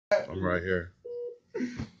I'm right here.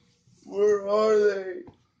 Where are they?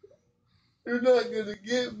 They're not gonna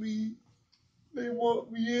get me. They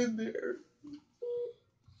want me in there.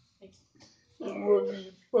 They want me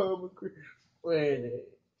in pomegranate. Where are they?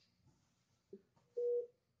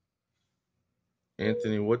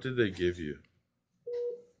 Anthony, what did they give you?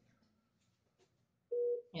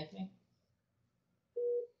 Anthony,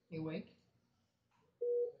 you awake?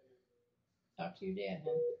 Talk to your dad,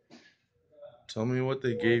 huh? Tell me what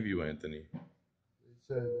they gave you, Anthony. They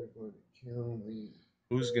said they're going to kill me.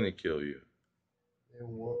 Who's gonna kill you? They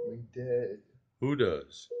want me dead. Who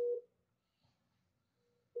does?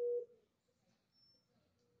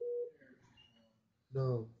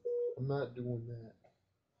 No, I'm not doing that.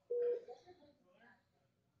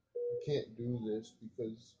 I can't do this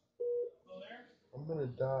because I'm gonna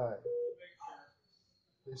die.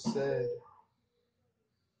 They said.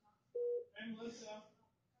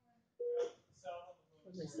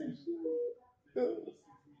 What did they say? No,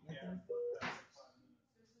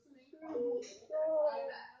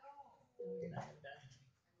 you're not gonna die.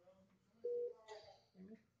 Hear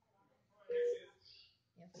me?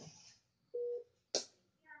 Anthony.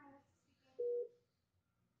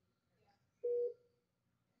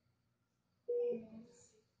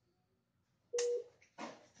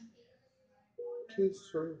 Kiss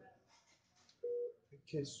her. I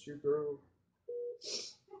kissed your girl.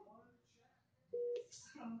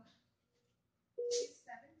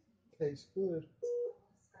 Tastes good.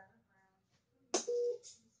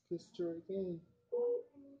 Kissed her again.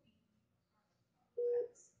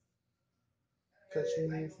 Touch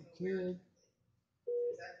me if you can.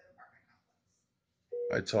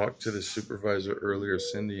 I talked to the supervisor earlier,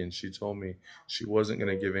 Cindy, and she told me she wasn't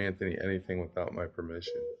gonna give Anthony anything without my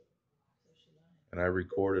permission. And I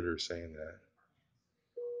recorded her saying that.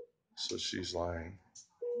 So she's lying.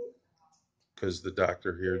 Because the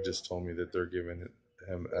doctor here just told me that they're giving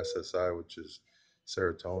him SSI, which is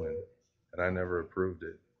serotonin, and I never approved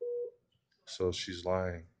it. So she's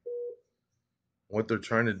lying. What they're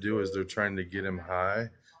trying to do is they're trying to get him high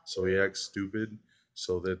so he acts stupid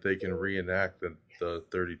so that they can reenact the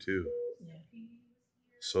 32. Yeah,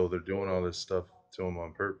 So they're doing all this stuff to him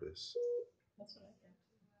on purpose. that's what I think.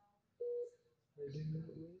 I didn't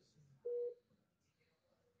listen.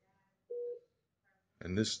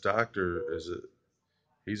 And this doctor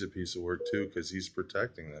he's a piece of work too because he's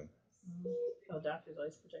protecting them. Mm-hmm. Oh, doctors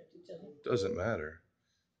always protect each other. Doesn't matter.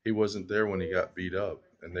 He wasn't there when he got beat up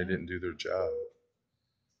and they didn't do their job.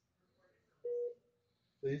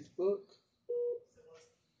 Facebook?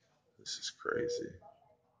 This is crazy.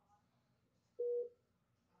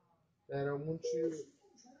 Dad, I want you to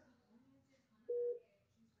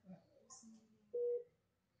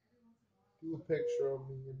do a picture of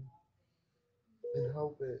me and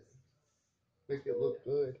help it. Make it look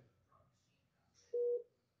good.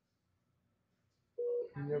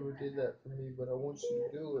 You never did that for me, but I want you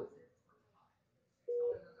to do it.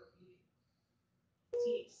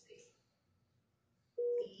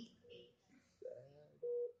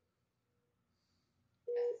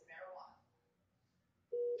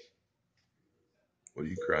 What are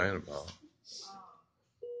you crying about?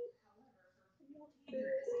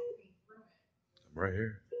 I'm right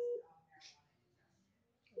here.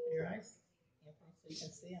 Open your eyes, Anthony, so you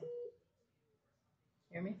can see them.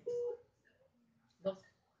 Hear me? Look.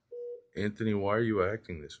 Anthony, why are you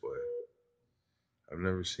acting this way? I've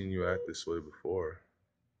never seen you act this way before.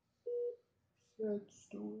 Sad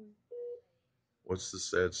story. What's the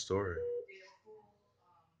sad story?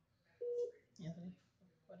 Anthony,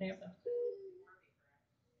 what happened?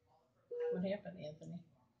 What happened, Anthony?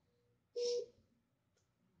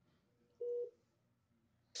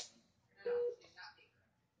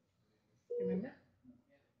 You remember?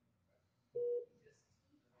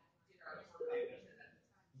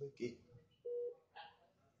 Mickey.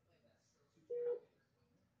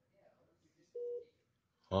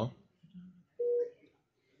 Huh?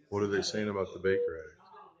 What are they saying about the Baker Act?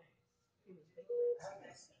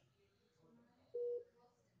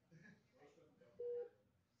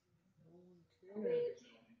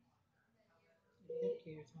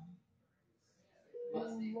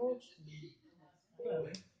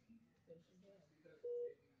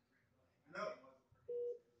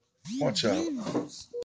 Watch out.